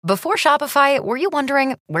Before Shopify, were you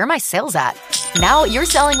wondering, where are my sales at? Now you're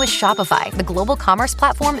selling with Shopify, the global commerce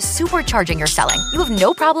platform supercharging your selling. You have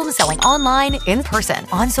no problem selling online, in person,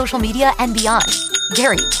 on social media, and beyond.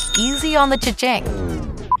 Gary, easy on the cha-ching.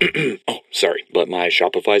 Oh, sorry, but my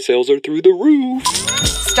Shopify sales are through the roof.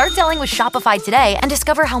 Start selling with Shopify today and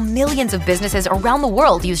discover how millions of businesses around the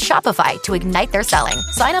world use Shopify to ignite their selling.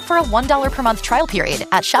 Sign up for a $1 per month trial period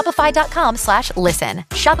at shopify.com/listen.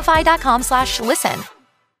 Shopify.com/listen.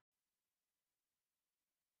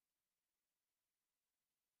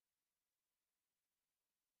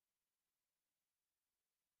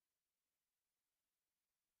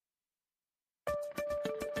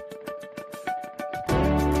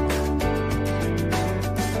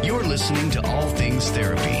 You're listening to All Things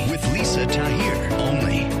Therapy with Lisa Tahir,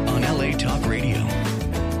 only on LA Talk Radio.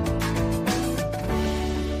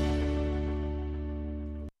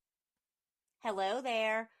 Hello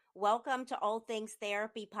there. Welcome to All Things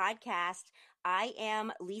Therapy podcast. I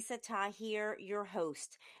am Lisa Tahir, your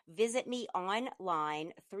host. Visit me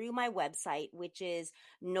online through my website, which is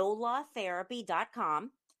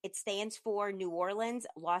nolatherapy.com. It stands for New Orleans,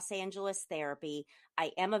 Los Angeles Therapy.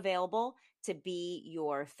 I am available to be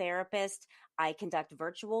your therapist. I conduct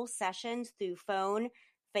virtual sessions through phone,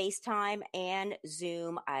 FaceTime, and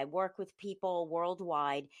Zoom. I work with people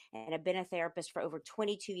worldwide, and I've been a therapist for over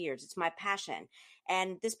 22 years. It's my passion.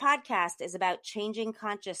 And this podcast is about changing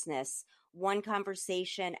consciousness one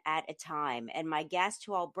conversation at a time. And my guest,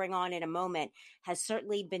 who I'll bring on in a moment, has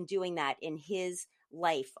certainly been doing that in his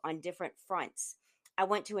life on different fronts. I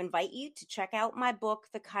want to invite you to check out my book,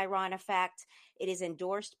 The Chiron Effect. It is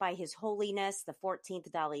endorsed by His Holiness, the 14th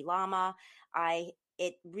Dalai Lama.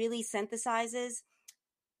 It really synthesizes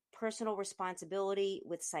personal responsibility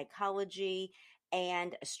with psychology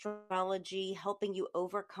and astrology, helping you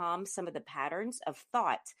overcome some of the patterns of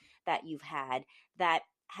thought that you've had that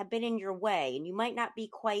have been in your way, and you might not be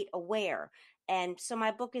quite aware. And so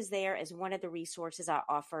my book is there as one of the resources I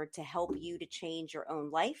offer to help you to change your own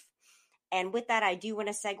life. And with that, I do want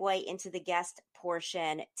to segue into the guest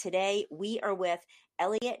portion. Today, we are with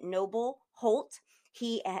Elliot Noble Holt.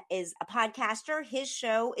 He is a podcaster. His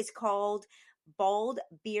show is called Bald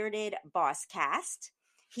Bearded Boss Cast.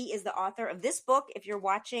 He is the author of this book, if you're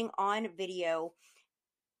watching on video,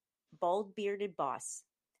 Bald Bearded Boss,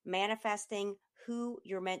 Manifesting Who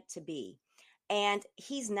You're Meant to Be. And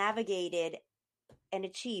he's navigated and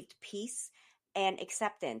achieved peace and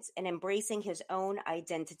acceptance and embracing his own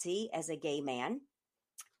identity as a gay man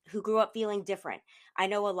who grew up feeling different. I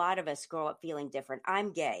know a lot of us grow up feeling different.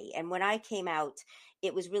 I'm gay. And when I came out,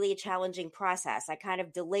 it was really a challenging process. I kind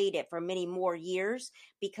of delayed it for many more years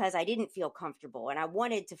because I didn't feel comfortable and I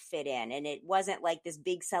wanted to fit in. And it wasn't like this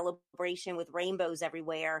big celebration with rainbows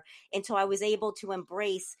everywhere until I was able to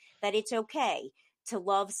embrace that it's okay to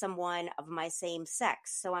love someone of my same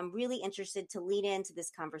sex. So I'm really interested to lean into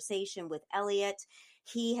this conversation with Elliot.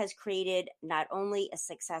 He has created not only a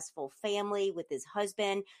successful family with his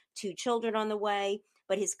husband, 2 children on the way,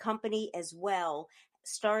 but his company as well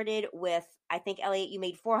started with, I think, Elliot, you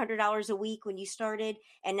made $400 a week when you started,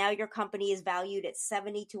 and now your company is valued at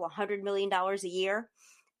 $70 to $100 million a year.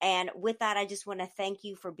 And with that, I just want to thank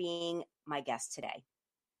you for being my guest today.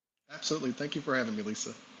 Absolutely. Thank you for having me,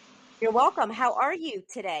 Lisa. You're welcome. How are you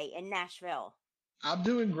today in Nashville? I'm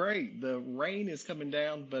doing great. The rain is coming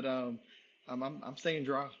down, but I'm staying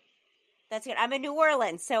dry. That's good. I'm in New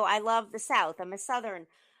Orleans, so I love the South. I'm a Southern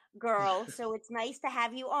girl, so it's nice to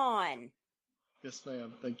have you on. Yes,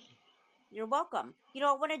 ma'am. Thank you. You're welcome.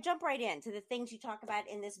 I want to jump right into the things you talk about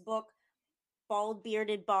in this book, Bald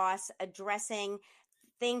Bearded Boss, addressing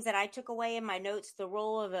things that I took away in my notes, the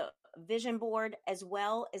role of a vision board, as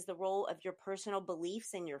well as the role of your personal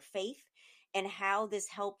beliefs and your faith, and how this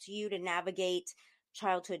helped you to navigate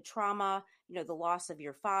childhood trauma, the loss of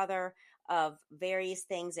your father, of various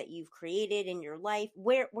things that you've created in your life.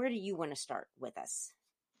 Where do you want to start with us?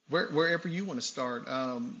 Wherever you want to start.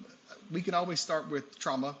 We can always start with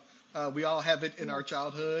trauma. We all have it in our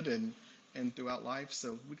childhood and throughout life,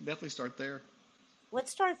 so we can definitely start there.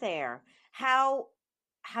 Let's start there. How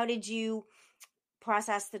did you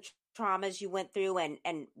process the traumas you went through,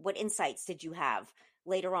 and what insights did you have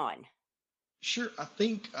later on? Sure. I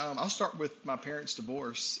think I'll start with my parents'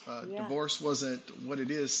 divorce. Divorce wasn't what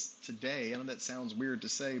it is today. I know that sounds weird to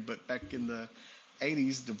say, but back in the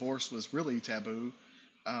 80s, divorce was really taboo.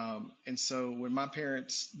 And so when my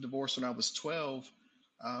parents divorced when I was 12,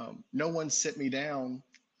 no one set me down.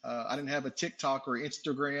 I didn't have a TikTok or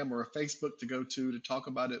Instagram or a Facebook to go to talk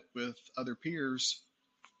about it with other peers.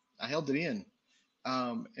 I held it in.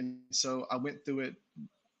 And so I went through it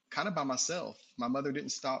kind of by myself. My mother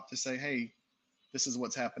didn't stop to say, hey, this is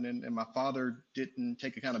what's happening. And my father didn't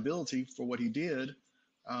take accountability for what he did,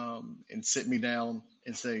 and sit me down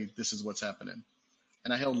and say, this is what's happening.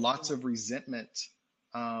 And I held lots of resentment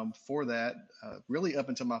for that, really up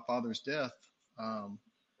until my father's death,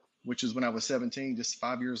 which is when I was 17, just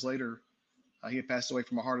 5 years later. He had passed away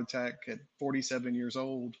from a heart attack at 47 years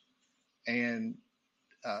old. And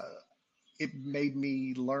it made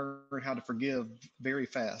me learn how to forgive very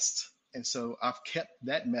fast. And so I've kept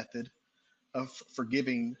that method of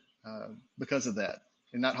forgiving because of that,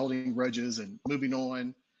 and not holding grudges and moving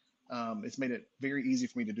on. It's made it very easy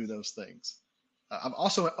for me to do those things. I'm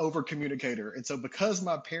also an over communicator. And so because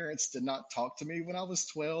my parents did not talk to me when I was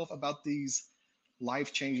 12 about these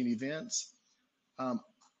life-changing events,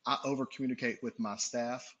 I over communicate with my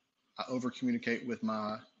staff. I over communicate with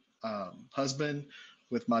my husband,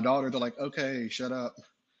 with my daughter. They're like, okay, shut up.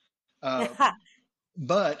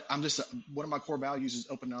 But one of my core values is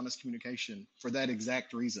open and honest communication for that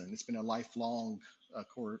exact reason. It's been a lifelong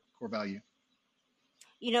core value.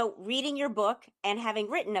 Reading your book and having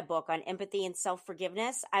written a book on empathy and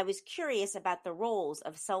self-forgiveness, I was curious about the roles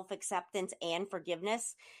of self-acceptance and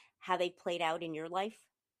forgiveness, how they played out in your life.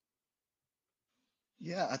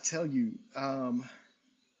 Yeah, I tell you,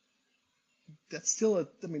 that's still I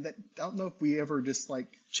don't know if we ever just like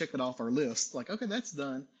check it off our list. Like, okay, that's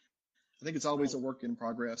done. I think it's always a work in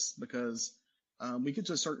progress, because we get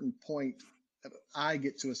to a certain point. I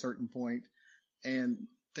get to a certain point and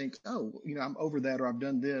think, oh, I'm over that, or I've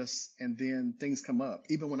done this. And then things come up.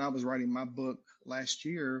 Even when I was writing my book last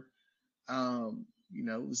year, it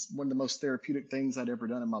was one of the most therapeutic things I'd ever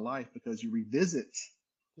done in my life, because you revisit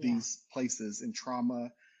these places and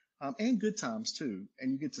trauma, and good times too.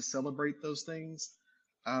 And you get to celebrate those things.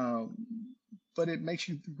 But it makes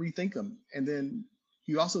you rethink them. And then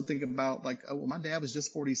you also think about like, oh, well, my dad was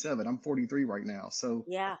just 47. I'm 43 right now. So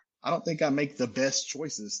I don't think I make the best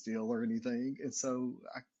choices still or anything. And so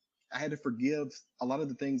I had to forgive a lot of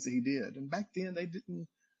the things that he did. And back then they didn't,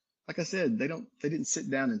 like I said, they didn't sit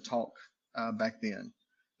down and talk back then.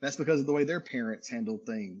 That's because of the way their parents handled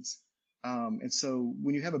things. And so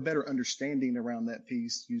when you have a better understanding around that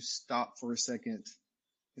piece, you stop for a second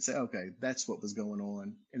and say, okay, that's what was going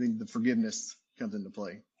on. And then the forgiveness comes into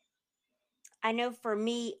play. I know for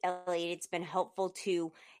me, Elliot, it's been helpful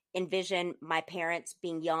to envision my parents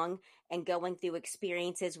being young and going through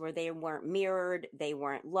experiences where they weren't mirrored, they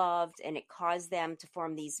weren't loved, and it caused them to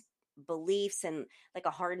form these beliefs and like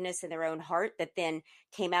a hardness in their own heart that then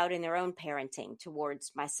came out in their own parenting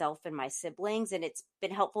towards myself and my siblings. And it's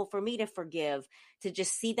been helpful for me to forgive, to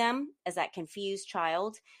just see them as that confused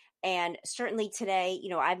child. And certainly today,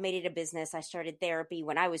 I've made it a business. I started therapy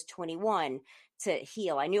when I was 21 to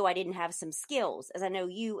heal. I knew I didn't have some skills, as I know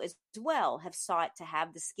you as well have sought to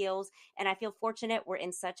have the skills. And I feel fortunate we're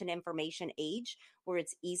in such an information age where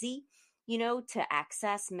it's easy, to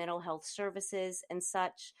access mental health services and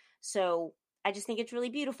such. So I just think it's really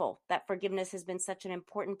beautiful that forgiveness has been such an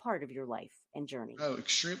important part of your life and journey. Oh,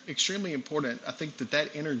 extremely important. I think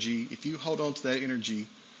that energy, if you hold on to that energy,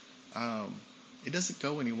 it doesn't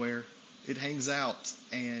go anywhere. It hangs out,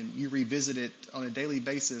 and you revisit it on a daily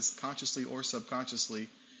basis, consciously or subconsciously.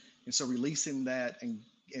 And so releasing that and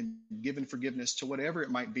giving forgiveness to whatever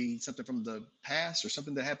it might be, something from the past or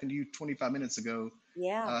something that happened to you 25 minutes ago.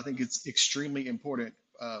 I think it's extremely important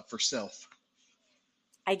for self.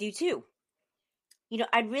 I do too.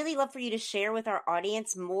 I'd really love for you to share with our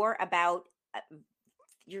audience more about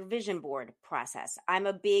your vision board process. I'm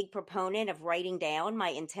a big proponent of writing down my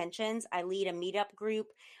intentions. I lead a meetup group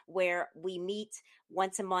where we meet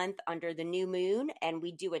once a month under the new moon, and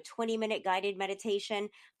we do a 20-minute guided meditation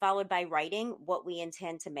followed by writing what we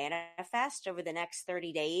intend to manifest over the next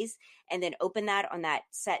 30 days, and then open that on that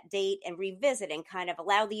set date and revisit and kind of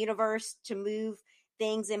allow the universe to move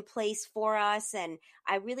things in place for us. And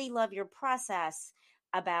I really love your process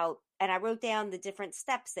and I wrote down the different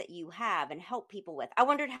steps that you have and help people with. I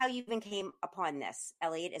wondered how you even came upon this,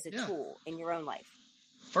 Elliot, as a tool in your own life.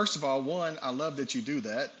 First of all, I love that you do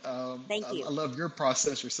that. Thank you. I love your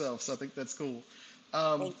process yourself, so I think that's cool.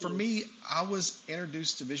 For me, I was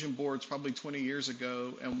introduced to vision boards probably 20 years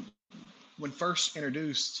ago. And when first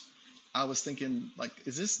introduced, I was thinking, like,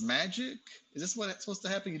 is this magic? Is this what's supposed to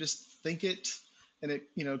happen? You just think it and it,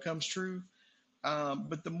 comes true.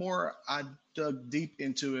 But the more I dug deep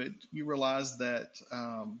into it, you realize that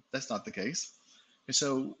that's not the case. And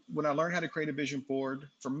so when I learned how to create a vision board,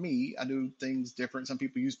 for me, I do things different. Some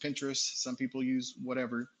people use Pinterest, some people use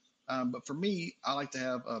whatever. But for me, I like to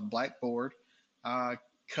have a black board. I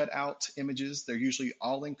cut out images. They're usually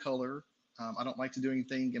all in color. I don't like to do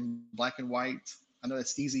anything in black and white. I know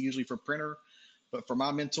that's easy usually for printer, but for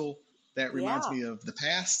my mental, that reminds Yeah. me of the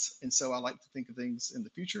past. And so I like to think of things in the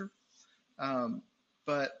future. Um,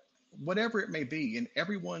 but whatever it may be, and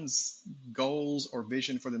everyone's goals or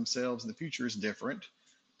vision for themselves in the future is different.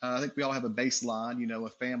 I think we all have a baseline, a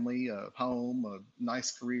family, a home, a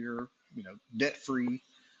nice career, debt free.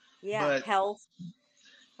 Yeah. But Health.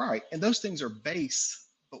 right, and those things are base.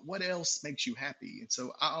 But what else makes you happy? And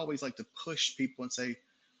so I always like to push people and say,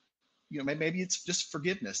 maybe it's just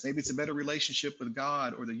forgiveness. Maybe it's a better relationship with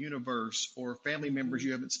God or the universe or family members Hmm.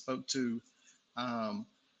 you haven't spoke to. Um,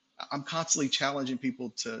 I'm constantly challenging people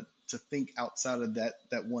to think outside of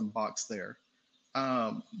that one box there.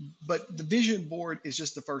 Um, but the vision board is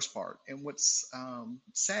just the first part. And what's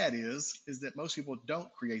sad is that most people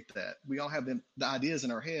don't create that. We all have the ideas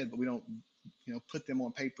in our head, but we don't put them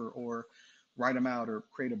on paper or write them out or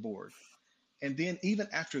create a board. And then even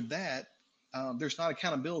after that, there's not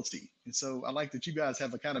accountability. And so I like that you guys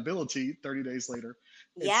have accountability 30 days later.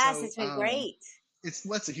 And Yes, so it's been great.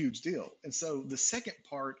 that's a huge deal. And so the second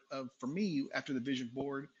part of for me after the vision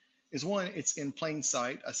board is one, it's in plain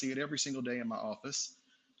sight. I see it every single day in my office.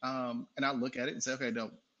 And I look at it and say, okay,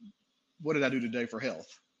 what did I do today for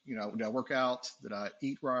health? Did I work out? Did I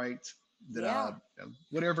eat right? Did I, Yeah.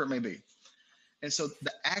 whatever it may be. And so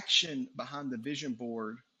the action behind the vision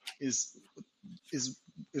board is is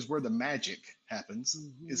is where the magic happens,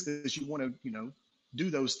 is Hmm. because you want to do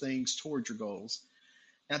those things towards your goals.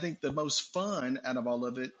 And I think the most fun out of all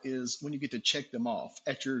of it is when you get to check them off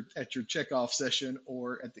at your check off session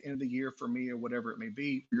or at the end of the year for me or whatever it may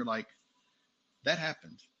be. You're like, that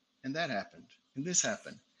happened and that happened and this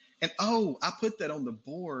happened. And oh, I put that on the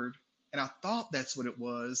board and I thought that's what it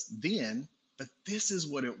was then, but this is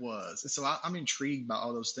what it was. And so I'm intrigued by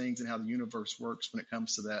all those things and how the universe works when it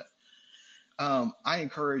comes to that.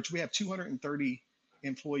 We have 230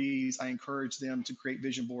 employees. I encourage them to create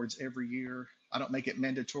vision boards every year. I don't make it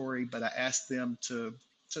mandatory, but I ask them to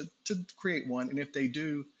create one. And if they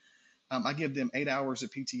do, I give them 8 hours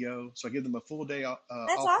of PTO. So I give them a full day That's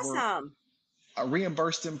off work. awesome. I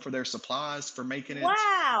reimburse them for their supplies for making it. And,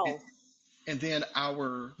 Wow. and then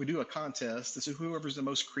we do a contest. So whoever's the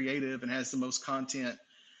most creative and has the most content,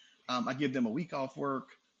 I give them a week off work.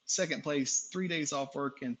 Second place, 3 days off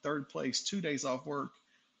work, and third place, 2 days off work.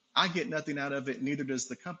 I get nothing out of it, neither does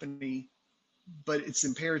the company, but it's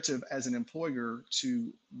imperative as an employer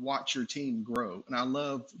to watch your team grow. And I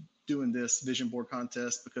love doing this vision board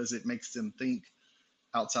contest because it makes them think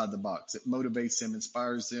outside the box. It motivates them,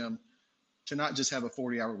 inspires them to not just have a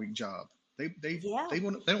 40-hour week job. Yeah. They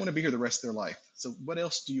don't want to be here the rest of their life. So what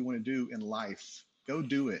else do you want to do in life? Go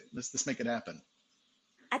do it. Let's make it happen.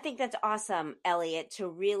 I think that's awesome, Elliot, to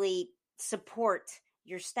really support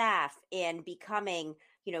your staff in becoming,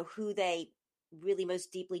 who they really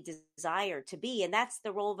most deeply desire to be. And that's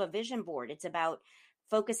the role of a vision board. It's about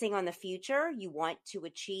focusing on the future you want to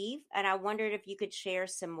achieve. And I wondered if you could share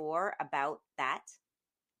some more about that.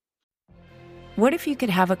 What if you could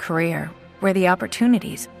have a career where the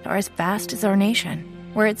opportunities are as vast as our nation,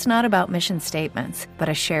 where it's not about mission statements, but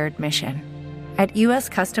a shared mission? At U.S.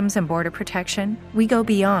 Customs and Border Protection, we go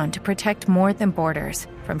beyond to protect more than borders.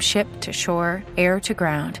 From ship to shore, air to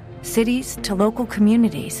ground, cities to local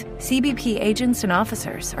communities, CBP agents and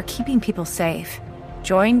officers are keeping people safe.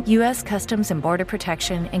 Join U.S. Customs and Border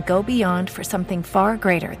Protection and go beyond for something far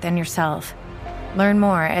greater than yourself. Learn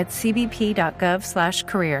more at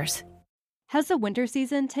cbp.gov/careers. Has the winter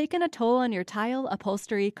season taken a toll on your tile,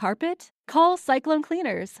 upholstery, carpet? Call Cyclone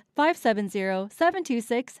Cleaners,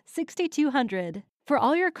 570-726-6200. For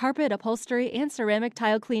all your carpet, upholstery, and ceramic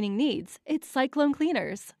tile cleaning needs, it's Cyclone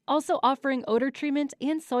Cleaners, also offering odor treatment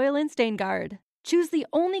and soil and stain guard. Choose the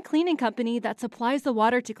only cleaning company that supplies the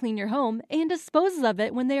water to clean your home and disposes of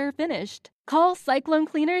it when they are finished. Call Cyclone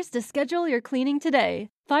Cleaners to schedule your cleaning today,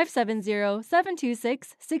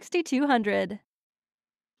 570-726-6200.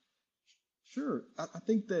 Sure. I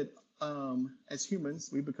think that as humans,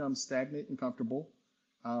 we become stagnant and comfortable.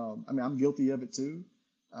 I'm guilty of it too.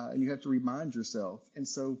 And you have to remind yourself. And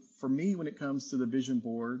so for me, when it comes to the vision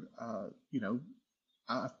board,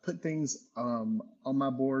 I've put things on my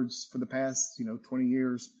boards for the past, 20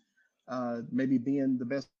 years, maybe being the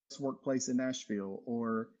best workplace in Nashville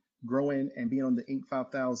or growing and being on the Inc.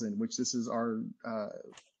 5000, which this is our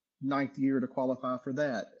ninth year to qualify for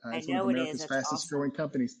that. I It's one of know it is. America's That's fastest awesome. growing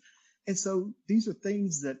companies. And so these are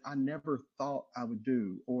things that I never thought I would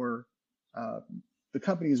do, or the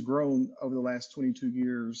company has grown over the last 22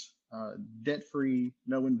 years, debt free,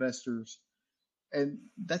 no investors. And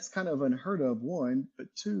that's kind of unheard of, one. But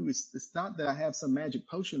two, it's not that I have some magic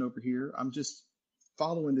potion over here. I'm just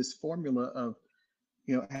following this formula of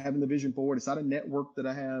having the vision board. It's not a network that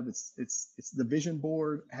I have. It's the vision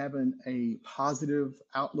board, having a positive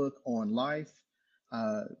outlook on life.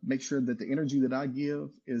 Make sure that the energy that I give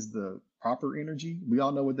is the proper energy. We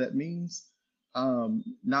all know what that means.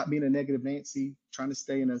 Not being a negative Nancy, trying to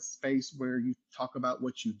stay in a space where you talk about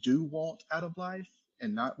what you do want out of life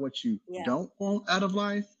and not what you Yeah. don't want out of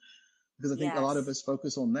life, because I think a lot of Yes. us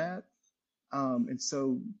focus on that. And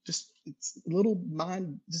so it's a little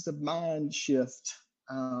just a mind shift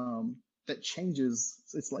that changes.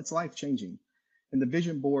 It's life changing. And the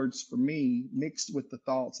vision boards for me, mixed with the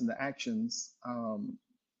thoughts and the actions,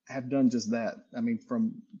 have done just that. I mean,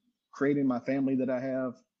 from creating my family that I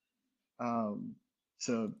have,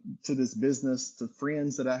 to this business, to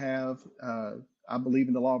friends that I have. I believe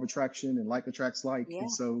in the law of attraction, and like attracts like. Yeah.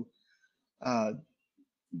 And so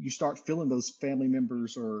you start feeling those family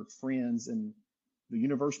members or friends, and the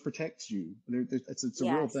universe protects you. It's a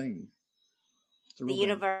real Yes. thing. It's a The real thing.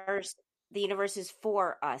 universe is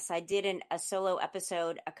for us. I did a solo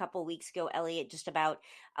episode a couple weeks ago, Elliot, just about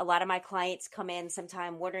a lot of my clients come in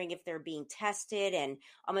sometime wondering if they're being tested and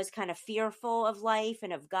almost kind of fearful of life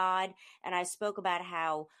and of God. And I spoke about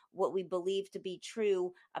how what we believe to be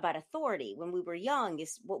true about authority when we were young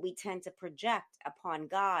is what we tend to project upon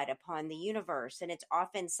God, upon the universe. And it's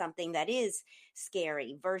often something that is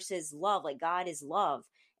scary versus love. Like, God is love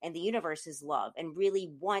and the universe is love and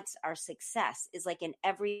really wants our success, is like in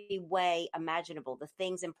every way imaginable. The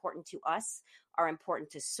things important to us are important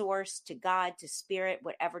to source, to God, to spirit,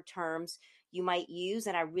 whatever terms you might use.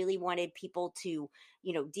 And I really wanted people to,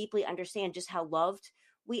 deeply understand just how loved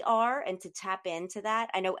we are and to tap into that.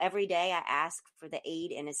 I know every day I ask for the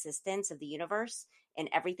aid and assistance of the universe and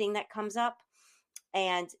everything that comes up.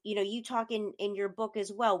 And, you talk in your book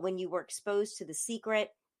as well, when you were exposed to The Secret,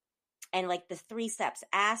 and like the 3 steps: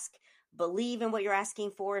 ask, believe in what you're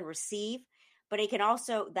asking for, and receive. But it can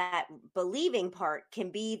also, that believing part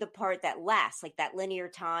can be the part that lasts, like that linear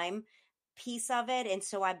time piece of it. And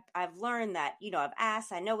so I've learned that, I've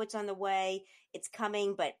asked, I know it's on the way, it's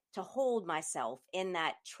coming, but to hold myself in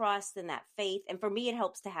that trust and that faith. And for me, it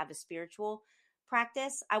helps to have a spiritual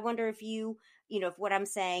practice. I wonder if if what I'm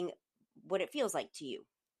saying, what it feels like to you.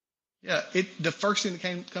 Yeah, the first thing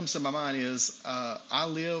that comes to my mind is I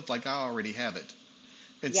live like I already have it.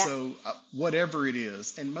 And Yeah. so, whatever it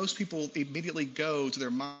is, and most people immediately go to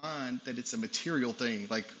their mind that it's a material thing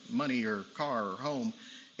like money or car or home.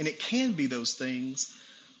 And it can be those things.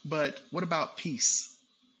 But what about peace?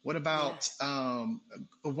 What Yeah. about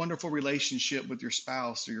a wonderful relationship with your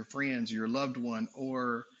spouse or your friends or your loved one?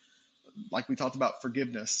 Or, like we talked about,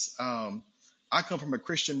 forgiveness. I come from a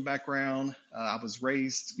Christian background. I was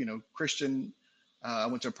raised, Christian. I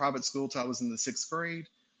went to a private school till I was in the 6th grade.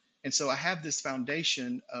 And so I have this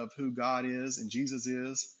foundation of who God is and Jesus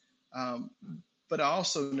is. Um, but I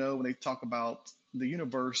also know when they talk about the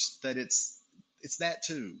universe that it's that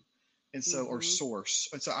too. And so, or Mm-hmm. source.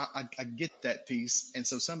 And so I get that piece. And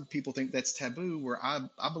so some people think that's taboo, where I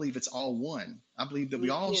believe it's all one. I believe that we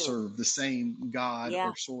Me all too. serve the same God Yeah.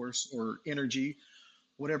 or source or energy,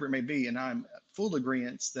 whatever it may be. And I'm full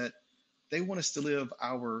agreement that they want us to live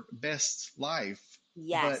our best life. But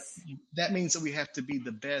Yes. that means that we have to be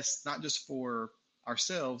the best, not just for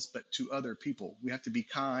ourselves, but to other people. We have to be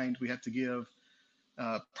kind. We have to give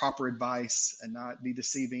proper advice and not be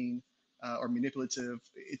deceiving or manipulative.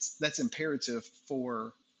 That's imperative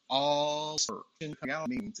for all.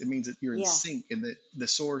 It means that you're in Yeah. sync, and that the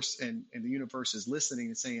source and the universe is listening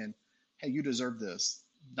and saying, "Hey, you deserve this."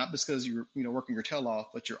 Not because you're working your tail off,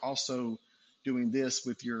 but you're also doing this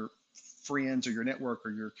with your friends or your network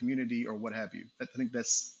or your community or what have you. I think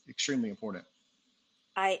that's extremely important.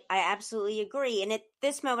 I absolutely agree. And at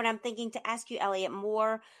this moment, I'm thinking to ask you, Elliot,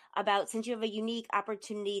 more about, since you have a unique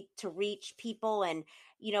opportunity to reach people. And,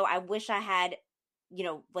 I wish I had,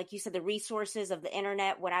 like you said, the resources of the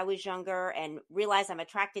internet when I was younger, and realized I'm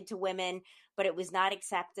attracted to women, but it was not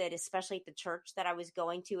accepted, especially at the church that I was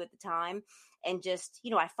going to at the time. And just,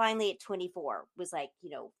 I finally at 24 was like,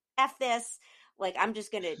 F this. Like, I'm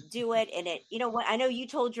just going to do it. And what, I know you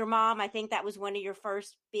told your mom, I think that was one of your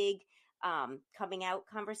first big coming out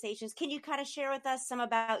conversations. Can you kind of share with us some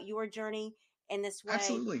about your journey in this way?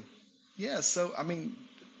 Absolutely. Yeah. So, I mean,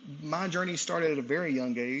 my journey started at a very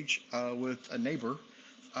young age with a neighbor,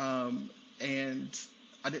 and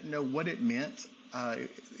I didn't know what it meant.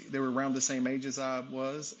 They were around the same age as I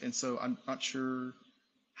was, and so I'm not sure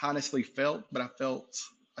how I necessarily felt, but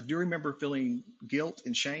I do remember feeling guilt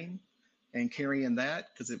and shame and carrying that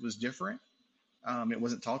because it was different. It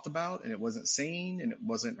wasn't talked about, and it wasn't seen, and it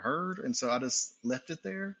wasn't heard, and so I just left it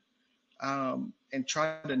there and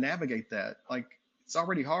tried to navigate that. Like, it's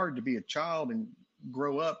already hard to be a child and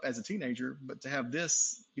grow up as a teenager, but to have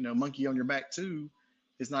this, monkey on your back too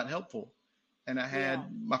is not helpful. And I had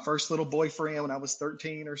my first little boyfriend when I was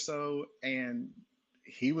 13 or so, and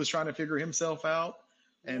he was trying to figure himself out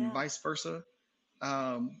and vice versa.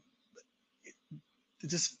 It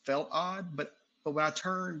just felt odd, but when I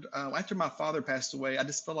turned, after my father passed away, I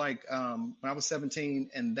just felt like when I was 17,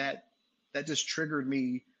 and that just triggered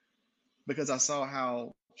me because I saw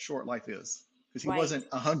how short life is. Because he wasn't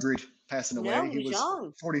 100 passing away. No, he was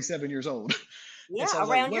young. 47 years old. Yeah, so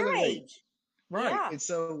around your age. Right. Yeah. And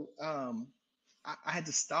so I had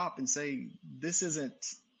to stop and say, this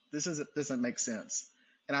doesn't make sense.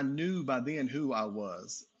 And I knew by then who I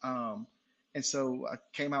was. And so I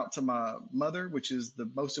came out to my mother, which is the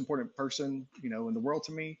most important person, in the world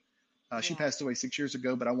to me. She passed away 6 years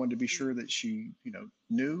ago, but I wanted to be sure that she,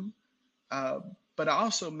 knew. But I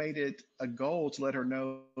also made it a goal to let her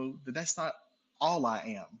know that that's not all I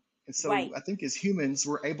am. And so I think as humans,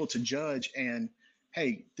 we're able to judge and,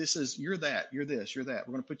 hey, you're that, you're this, you're that.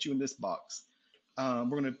 We're going to put you in this box. We're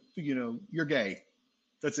going to, you're gay.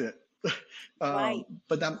 That's it.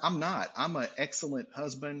 But I'm not. I'm an excellent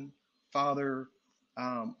husband, father.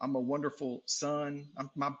 I'm a wonderful son.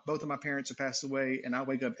 Both of my parents have passed away, and I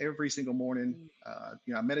wake up every single morning.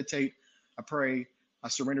 I meditate, I pray, I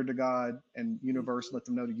surrender to God and universe, let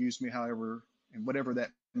them know to use me however and whatever that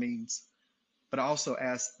means. But I also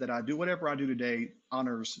ask that I do whatever I do today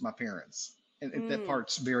honors my parents. And that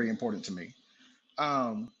part's very important to me.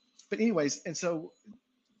 But anyways, and so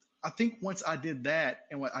I think once I did that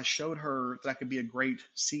and what I showed her that I could be a great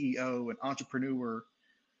CEO and entrepreneur,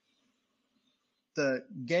 the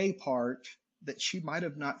gay part that she might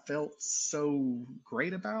have not felt so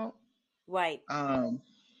great about, went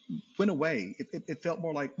away. It felt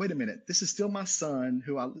more like, wait a minute, this is still my son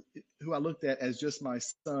who I looked at as just my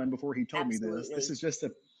son before he told me this. This is just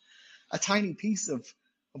a tiny piece of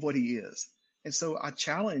what he is. And so I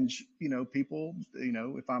challenge, people,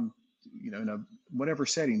 if I'm, in a whatever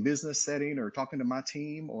setting, business setting or talking to my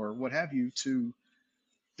team or what have you, to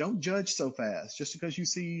don't judge so fast. Just because you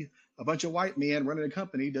see a bunch of white men running a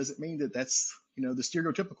company doesn't mean that that's, the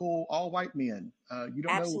stereotypical all white men. You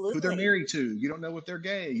don't know who they're married to. You don't know if they're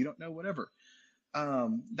gay. You don't know whatever.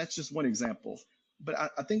 That's just one example.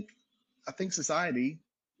 But I think society,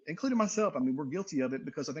 including myself, we're guilty of it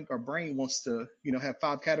because I think our brain wants to, have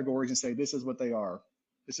 5 categories and say, this is what they are.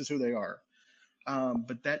 This is who they are.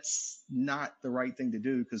 But that's not the right thing to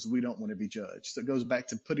do because we don't want to be judged. So it goes back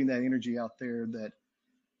to putting that energy out there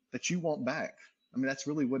that you want back. That's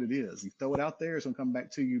really what it is. You throw it out there, it's going to come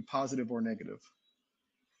back to you, positive or negative.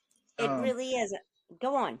 It really is.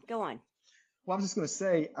 Go on. Well, I was just going to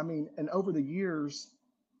say, and over the years,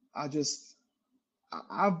 I've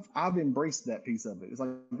embraced that piece of it. It's like,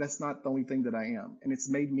 that's not the only thing that I am. And it's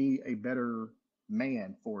made me a better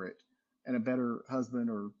man for it and a better husband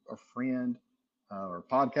or friend or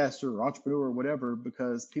podcaster or entrepreneur or whatever,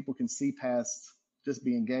 because people can see past just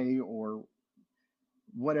being gay or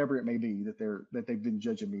whatever it may be that they've been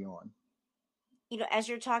judging me on. As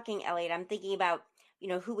you're talking, Elliot, I'm thinking about,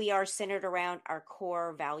 who we are centered around our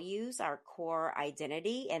core values, our core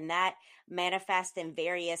identity, and that manifests in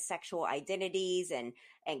various sexual identities and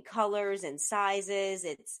colors and sizes.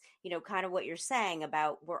 It's, kind of what you're saying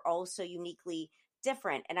about we're all so uniquely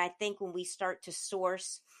different. And I think when we start to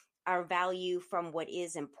source our value from what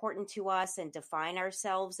is important to us and define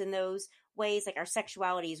ourselves in those ways, like our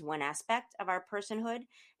sexuality is one aspect of our personhood,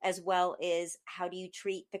 as well as how do you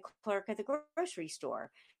treat the clerk at the grocery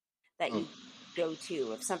store that you go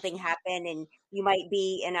to. If something happened and you might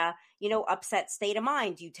be in a, upset state of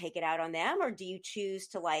mind, do you take it out on them or do you choose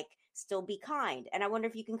to still be kind? And I wonder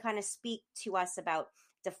if you can kind of speak to us about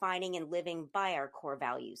defining and living by our core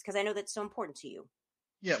values, because I know that's so important to you.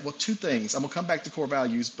 Yeah, well, 2 things. I'm going to come back to core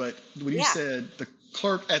values, but when you said the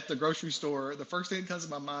clerk at the grocery store, the first thing that comes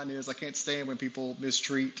to my mind is I can't stand when people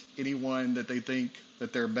mistreat anyone that they think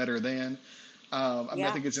that they're better than.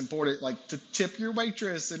 I think it's important, to tip your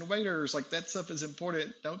waitress and waiters, that stuff is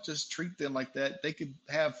important. Don't just treat them like that. They could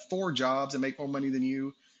have 4 jobs and make more money than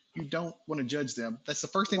you. You don't want to judge them. That's the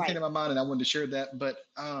first thing that came to my mind, and I wanted to share that. But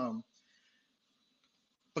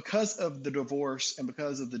because of the divorce and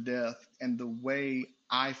because of the death and the way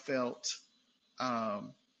I felt,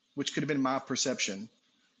 which could have been my perception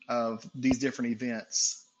of these different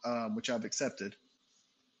events, which I've accepted,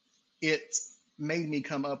 it made me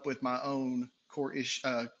come up with my own core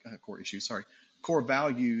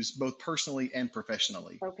values, both personally and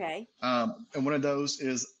professionally. Okay. And one of those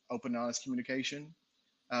is open and honest communication.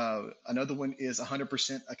 Another one is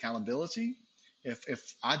 100% accountability.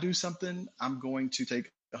 If I do something, I'm going to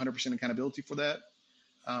take 100% accountability for that.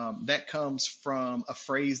 That comes from a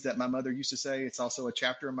phrase that my mother used to say. It's also a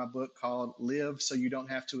chapter in my book called "Live So You Don't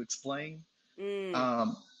Have to Explain." Mm,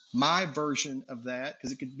 Um, my version of that,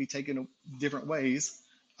 because it could be taken different ways,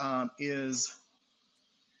 is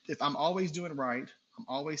if I'm always doing right, I'm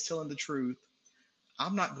always telling the truth,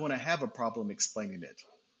 I'm not going to have a problem explaining it.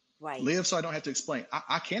 right. Live so I don't have to explain.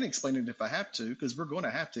 I can explain it if I have to, because we're going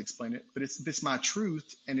to have to explain it. But it's my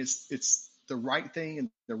truth, and it's the right thing and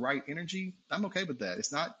the right energy. I'm okay with that.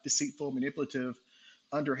 It's not deceitful, manipulative,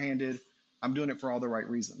 underhanded. I'm doing it for all the right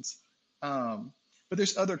reasons. But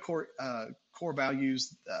there's other core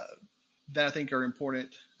values that I think are important.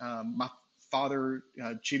 My father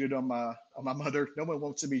cheated on my mother. No one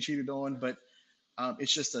wants to be cheated on, but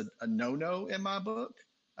it's just a no-no in my book.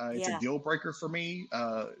 It's a Yeah, deal breaker for me.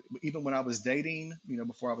 Even when I was dating,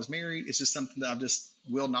 before I was married, it's just something that I just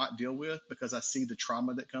will not deal with because I see the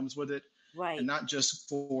trauma that comes with it, and right. not just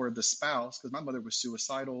for the spouse. Because my mother was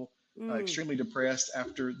suicidal, Mm, extremely depressed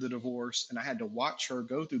after the divorce, and I had to watch her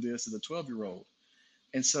go through this as a 12-year-old.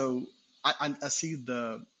 And so I see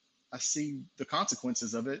the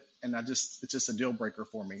consequences of it, and it's just a deal breaker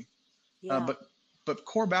for me. Uh, yeah. but but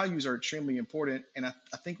core values are extremely important, and I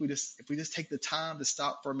think if we just take the time to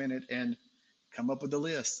stop for a minute and come up with a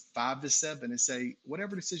list, 5 to 7, and say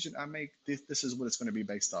whatever decision I make, this is what it's going to be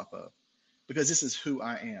based off of, because this is who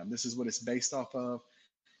I am. This is what it's based off of.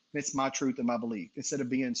 It's my truth and my belief. Instead of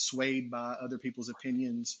being swayed by other people's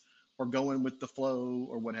opinions or going with the flow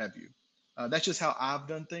or what have you. That's just how I've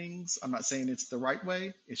done things. I'm not saying it's the right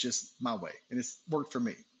way. It's just my way, and it's worked for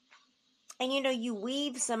me. And you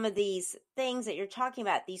weave some of these things that you're talking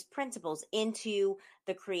about, these principles, into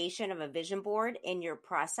the creation of a vision board in your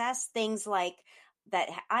process. Things like that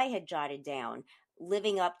I had jotted down: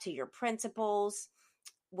 living up to your principles,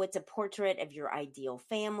 what's a portrait of your ideal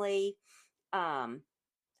family, um,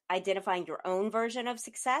 identifying your own version of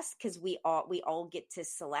success, because we all get to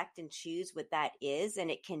select and choose what that is, and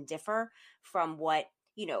it can differ from what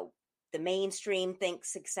the mainstream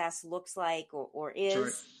thinks success looks like or That's right.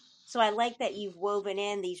 is. So I like that you've woven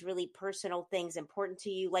in these really personal things important to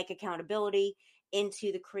you, like accountability,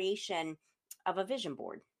 into the creation of a vision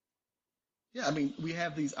board. Yeah, I mean, we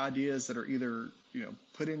have these ideas that are either,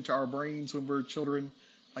 put into our brains when we're children.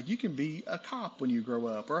 Like you can be a cop when you grow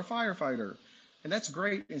up or a firefighter. And that's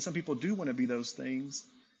great. And some people do want to be those things.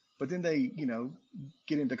 But then they,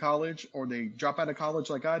 get into college or they drop out of college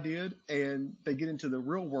like I did and they get into the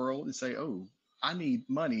real world and say, oh, I need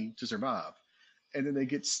money to survive. And then they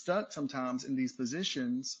get stuck sometimes in these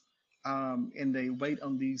positions, and they wait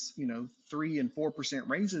on these 3 and 4%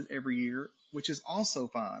 raises every year, which is also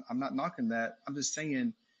fine. I'm not knocking that. I'm just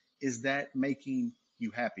saying, is that making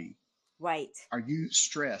you happy? Right. Are you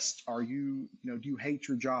stressed? Are do you hate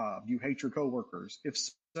your job? Do you hate your coworkers? If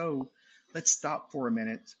so, let's stop for a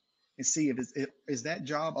minute and see if is that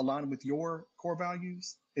job aligned with your core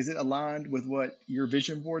values? Is it aligned with what your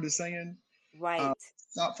vision board is saying? uh, Right.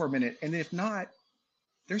 Stop for a minute, and if not,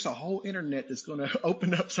 there's a whole internet that's going to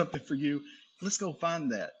open up something for you. Let's go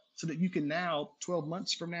find that so that you can now, 12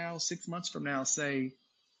 months from now, 6 months from now, say,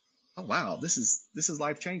 oh wow, this is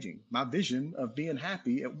life changing. My vision of being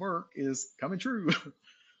happy at work is coming true.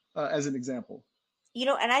 As an example.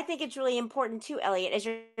 And I think it's really important too, Elliot, as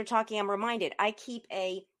you're talking, I'm reminded I keep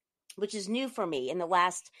which is new for me in the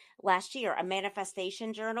last year, a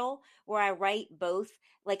manifestation journal where I write both,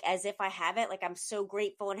 like as if I have it, like I'm so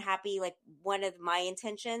grateful and happy. Like one of my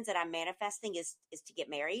intentions that I'm manifesting is to get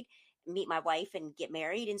married, meet my wife and get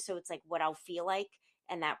married. And so it's like what I'll feel like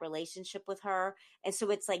and that relationship with her. And so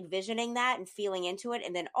it's like visioning that and feeling into it.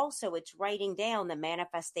 And then also it's writing down the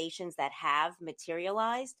manifestations that have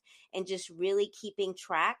materialized and just really keeping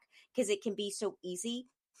track, because it can be so easy,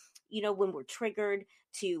 when we're triggered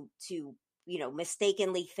to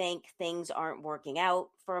mistakenly think things aren't working out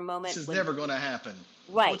for a This moment is when never going to happen.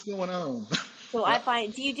 right. What's going on? So I Well,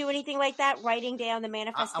 find, do you do anything like that, writing down the I'm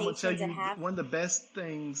going to tell manifestations that you have? one of the best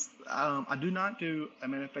things. I do not do a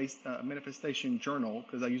manifestation journal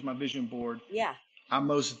because I use my vision board. Yeah. I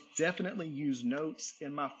most definitely use notes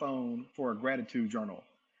in my phone for a gratitude journal.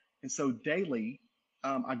 And so daily,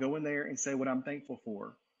 I go in there and say what I'm thankful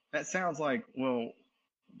for. That sounds like, well,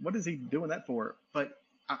 what is he doing that for? But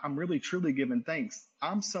I'm really truly giving thanks.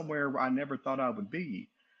 I'm somewhere where I never thought I would be.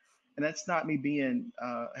 And that's not me being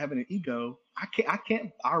having an ego.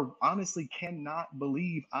 I honestly cannot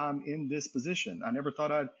believe I'm in this position. I never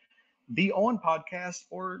thought I'd be on podcasts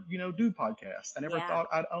or do podcasts. I never Yeah. thought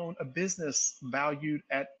I'd own a business valued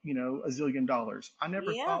at $1 zillion. I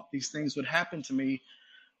never Yeah. thought these things would happen to me,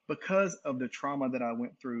 because of the trauma that I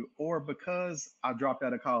went through, or because I dropped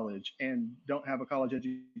out of college and don't have a college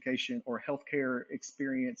education or healthcare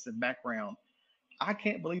experience and background, I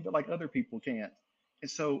can't believe it like other people can't.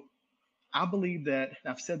 And so I believe that,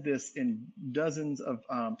 and I've said this in dozens of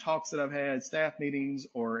talks that I've had, staff meetings,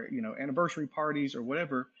 or anniversary parties or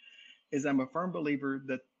whatever, is I'm a firm believer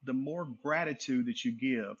that the more gratitude that you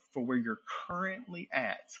give for where you're currently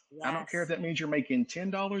at, Yes. I don't care if that means you're making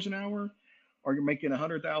 $10 an hour or you're making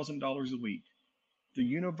 $100,000 a week, the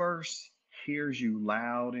universe hears you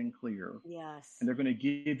loud and clear. Yes. And they're going to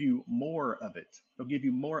give you more of it. They'll give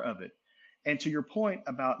you more of it. And to your point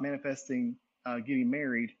about manifesting getting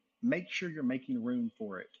married, make sure you're making room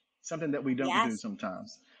for it. Something that we don't do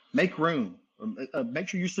sometimes. Make room. Make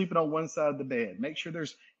sure you're sleeping on one side of the bed. Make sure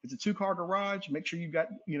it's a 2-car garage. Make sure you got,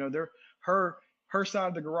 her side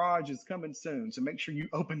of the garage is coming soon. So make sure you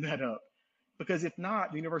open that up. Because if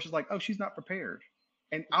not, the universe is like, oh, she's not prepared.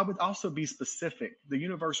 And I would also be specific. The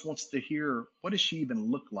universe wants to hear, what does she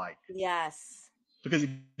even look like? Yes. Because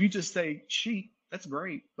if you just say she, that's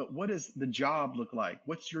great. But what does the job look like?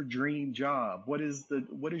 What's your dream job? What is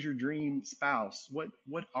your dream spouse? What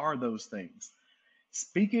are those things?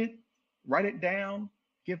 Speak it, write it down,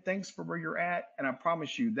 give thanks for where you're at. And I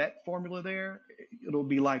promise you that formula there, it'll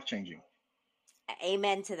be life-changing.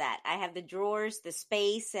 Amen to that. I have the drawers, the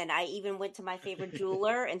space, and I even went to my favorite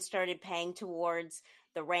jeweler and started paying towards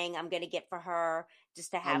the ring I'm going to get for her,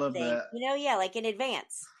 just to have things, that. like in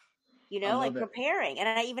advance, like preparing. And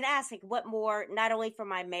I even asked, like, what more, not only for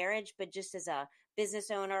my marriage, but just as a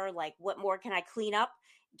business owner, like, what more can I clean up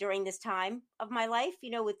during this time of my life,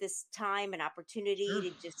 with this time and opportunity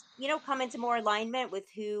to just, come into more alignment with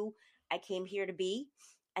who I came here to be.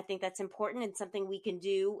 I think that's important and something we can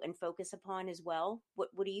do and focus upon as well. What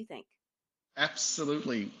do you think?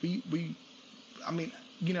 Absolutely. I mean,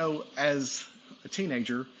 as a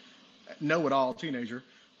teenager, know-it-all teenager,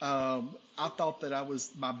 I thought that I was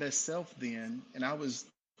my best self then. And I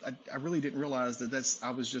really didn't realize that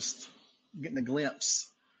I was just getting a glimpse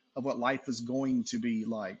of what life was going to be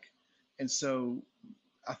like. And so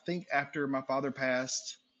I think after my father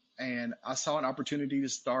passed and I saw an opportunity to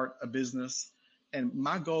start a business, and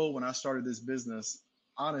my goal when I started this business,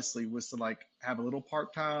 honestly, was to have a little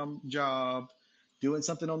part-time job, doing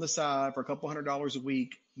something on the side for a couple $100 a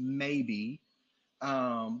week, maybe.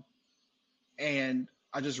 And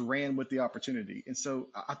I just ran with the opportunity. And so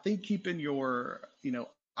I think keeping your,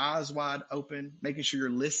 eyes wide open, making sure you're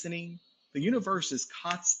listening. The universe is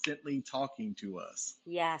constantly talking to us.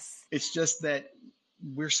 Yes. It's just that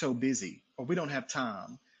we're so busy, or we don't have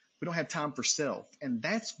time. We don't have time for self. And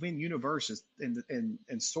that's when universe is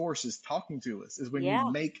and source is talking to us, is when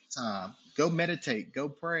you make time. Go meditate, go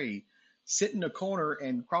pray, sit in a corner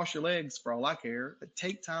and cross your legs for all I care. But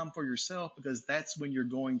take time for yourself, because that's when you're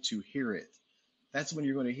going to hear it. That's when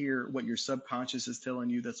you're going to hear what your subconscious is telling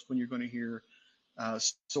you. That's when you're going to hear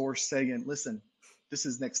source saying, listen, this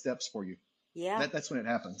is next steps for you. Yeah. That's when it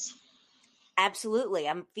happens. Absolutely.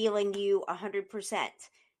 I'm feeling you 100%,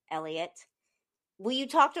 Elliot. Will you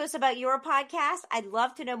talk to us about your podcast? I'd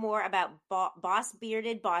love to know more about Boss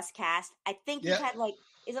Bearded Bosscast. I think you've had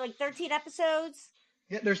is it 13 episodes?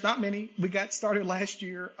 Yeah, there's not many. We got started last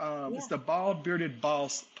year. It's the Bald Bearded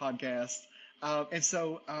Boss podcast. And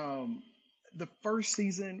so the first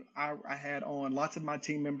season I had on lots of my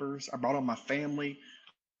team members. I brought on my family.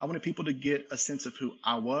 I wanted people to get a sense of who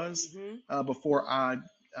I was before I,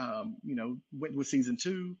 went with season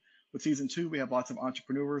 2. With season 2, we have lots of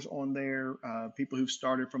entrepreneurs on there, people who've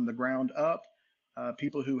started from the ground up,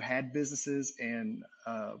 people who had businesses. And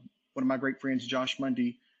one of my great friends, Josh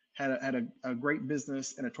Mundy, had a great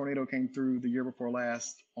business, and a tornado came through the year before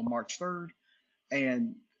last on March 3rd.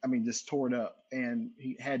 And just tore it up. And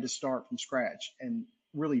he had to start from scratch and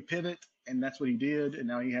really pivot. And that's what he did. And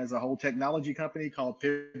now he has a whole technology company called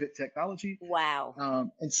Pivot Technology. Wow.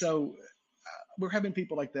 And so we're having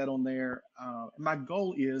people like that on there. My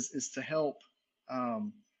goal is to help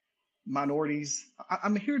minorities.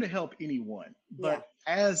 I'm here to help anyone, but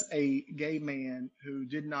as a gay man who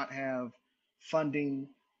did not have funding,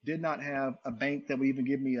 did not have a bank that would even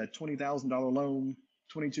give me a $20,000 loan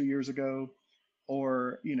 22 years ago,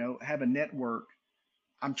 or, have a network,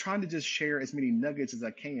 I'm trying to just share as many nuggets as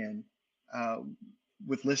I can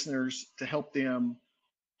with listeners to help them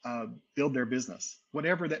build their business,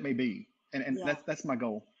 whatever that may be. And that's my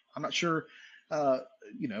goal. I'm not sure, how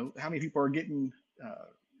many people are getting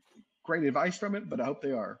great advice from it, but I hope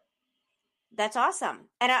they are. That's awesome.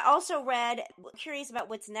 And I also curious about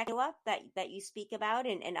what's next that you speak about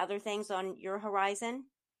and other things on your horizon.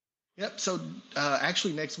 Yep. So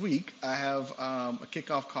actually, next week I have a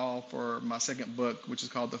kickoff call for my second book, which is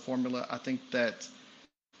called The Formula. I think that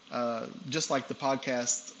just like the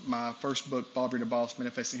podcast, my first book, Ball Breeder Boss,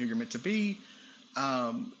 Manifesting Who You're Meant to Be,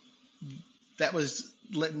 um, that was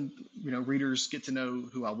letting readers get to know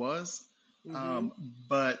who I was.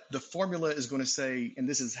 But the formula is going to say, and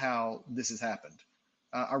this is how this has happened.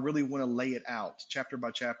 I really want to lay it out chapter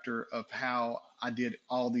by chapter of how I did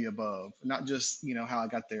all the above, not just, how I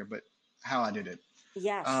got there, but how I did it.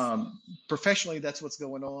 Yes. Professionally, that's what's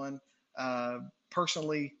going on.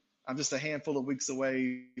 Personally, I'm just a handful of weeks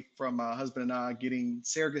away from my husband and I getting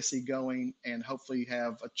surrogacy going and hopefully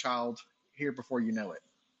have a child here before you know it.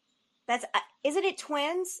 Isn't it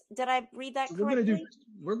twins? Did I read that correctly?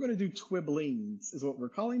 We're going to do twiblings is what we're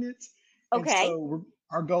calling it. Okay. And so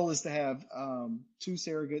our goal is to have 2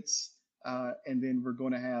 surrogates, and then we're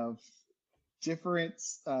going to have different,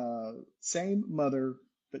 same mother,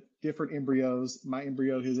 but different embryos, my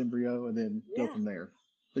embryo, his embryo, and then go from there.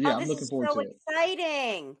 But yeah, I'm looking forward to it. This is so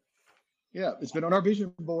exciting. Yeah, it's been on our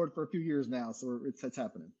vision board for a few years now, so it's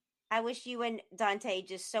happening. I wish you and Dante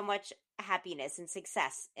just so much happiness and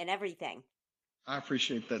success in everything. I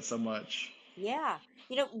appreciate that so much. Yeah.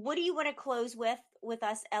 What do you want to close with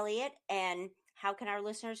us, Elliot? And how can our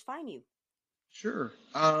listeners find you? Sure.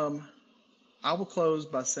 I will close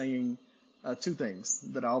by saying 2 things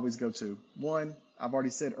that I always go to. One, I've already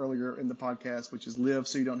said earlier in the podcast, which is live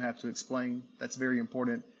so you don't have to explain. That's very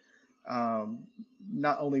important.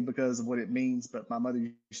 Not only because of what it means, but my mother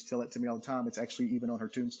used to tell it to me all the time. It's actually even on her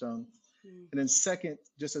tombstone. And then second,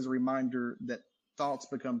 just as a reminder that thoughts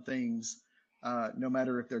become things, no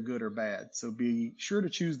matter if they're good or bad. So be sure to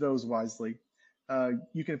choose those wisely.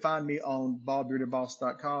 You can find me on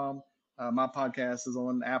ballbeardedboss.com. My podcast is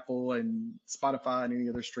on Apple and Spotify and any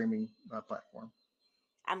other streaming platform.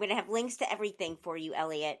 I'm going to have links to everything for you,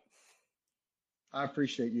 Elliot. I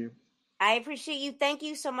appreciate you. I appreciate you. Thank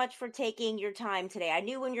you so much for taking your time today. I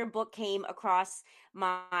knew when your book came across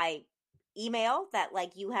my email that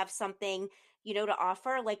you have something, to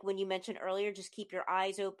offer. Like when you mentioned earlier, just keep your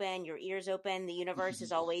eyes open, your ears open. The universe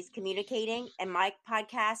is always communicating. And my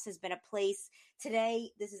podcast has been a place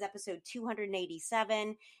today. This is episode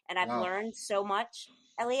 287. And I've learned so much,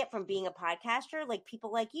 Elliot, from being a podcaster,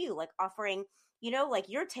 people like you, offering,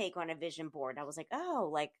 your take on a vision board. I was like,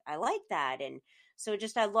 oh, I like that. And so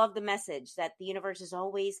I love the message that the universe is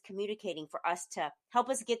always communicating for us to help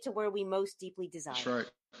us get to where we most deeply desire.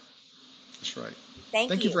 That's right.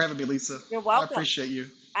 Thank you for having me, Lisa. You're welcome. I appreciate you.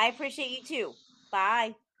 I appreciate you too.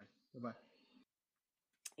 Bye. Bye-bye.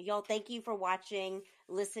 Y'all, thank you for watching,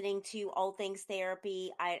 listening to All Things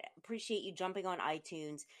Therapy. I appreciate you jumping on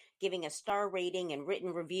iTunes, giving a star rating and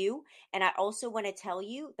written review. And I also want to tell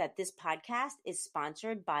you that this podcast is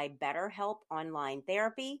sponsored by BetterHelp Online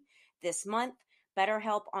Therapy. This month,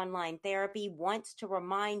 BetterHelp Online Therapy wants to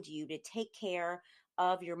remind you to take care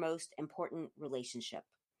of your most important relationship.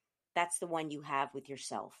 That's the one you have with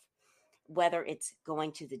yourself. Whether it's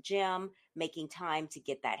going to the gym, making time to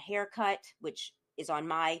get that haircut, which is on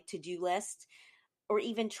my to-do list, or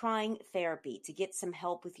even trying therapy to get some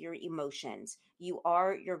help with your emotions. You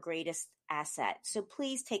are your greatest asset. So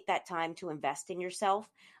please take that time to invest in yourself.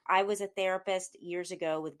 I was a therapist years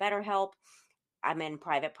ago with BetterHelp. I'm in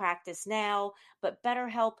private practice now, but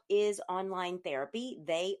BetterHelp is online therapy.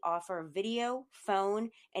 They offer video,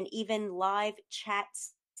 phone, and even live chat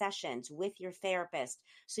sessions with your therapist.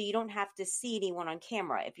 So you don't have to see anyone on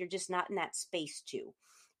camera if you're just not in that space to.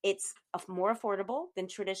 It's more affordable than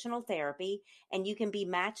traditional therapy, and you can be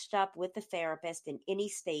matched up with the therapist in any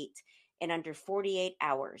state in under 48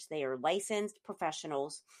 hours. They are licensed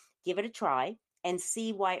professionals. Give it a try and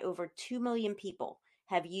see why over 2 million people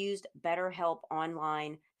have used BetterHelp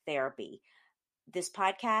Online Therapy. This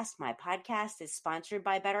podcast, my podcast, is sponsored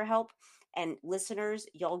by BetterHelp, and listeners,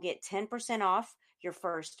 you'll get 10% off your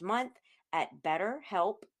first month at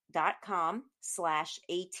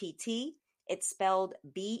betterhelp.com/ATT. It's spelled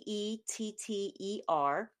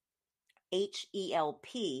BETTERHELP,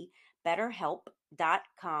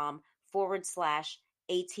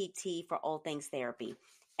 betterhelp.com/ATT for all things therapy.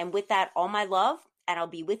 And with that, all my love, and I'll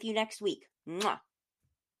be with you next week. Mwah.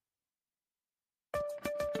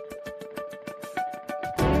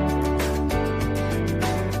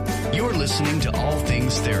 You're listening to All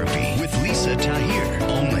Things Therapy with Lisa Tahir,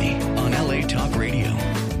 only on LA Talk Radio.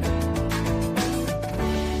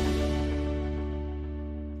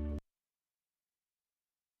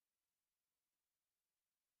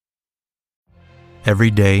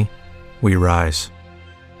 Every day, we rise,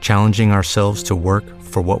 challenging ourselves to work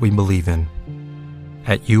for what we believe in.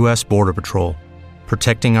 At U.S. Border Patrol,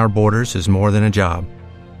 protecting our borders is more than a job.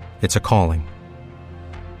 it's a calling.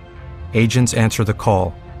 Agents answer the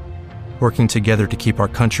call, working together to keep our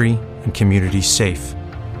country and communities safe.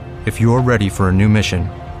 If you're ready for a new mission,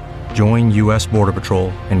 join U.S. Border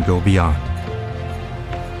Patrol and go beyond.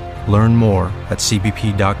 Learn more at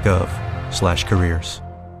cbp.gov/careers.